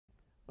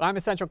Lima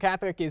Central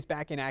Catholic is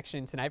back in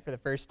action tonight for the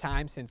first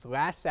time since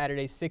last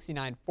Saturday's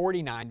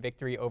 69-49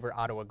 victory over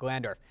Ottawa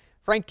Glandorf.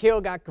 Frank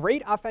Kill got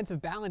great offensive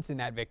balance in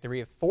that victory,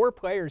 with 4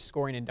 players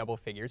scoring in double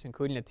figures,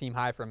 including a team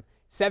high from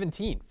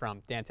 17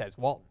 from Dantes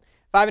Walton.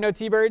 5-0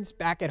 T-Birds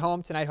back at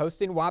home tonight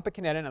hosting Wapak.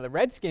 Now the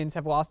Redskins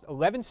have lost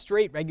 11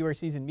 straight regular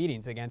season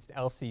meetings against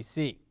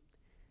LCC. So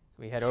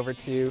we head over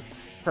to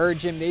her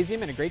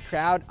gymnasium and a great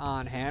crowd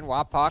on hand.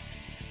 Wapak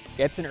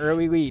gets an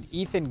early lead.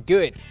 Ethan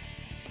Good.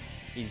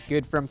 He's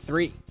good from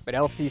 3, but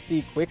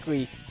LCC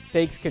quickly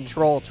takes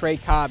control. Trey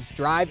Cobb's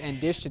drive and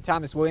dish to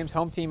Thomas Williams.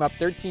 Home team up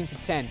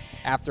 13-10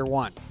 after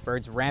 1.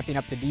 Birds ramping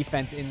up the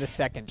defense in the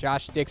second.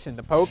 Josh Dixon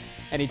the poke,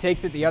 and he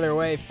takes it the other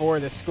way for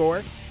the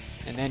score.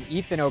 And then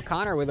Ethan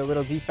O'Connor with a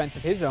little defense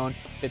of his own,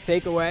 the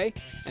takeaway,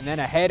 and then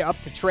a head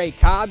up to Trey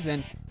Cobbs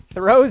and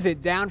throws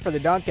it down for the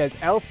dunk as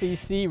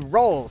LCC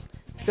rolls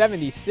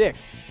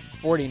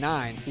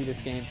 76-49. See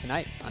this game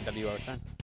tonight on WOSN.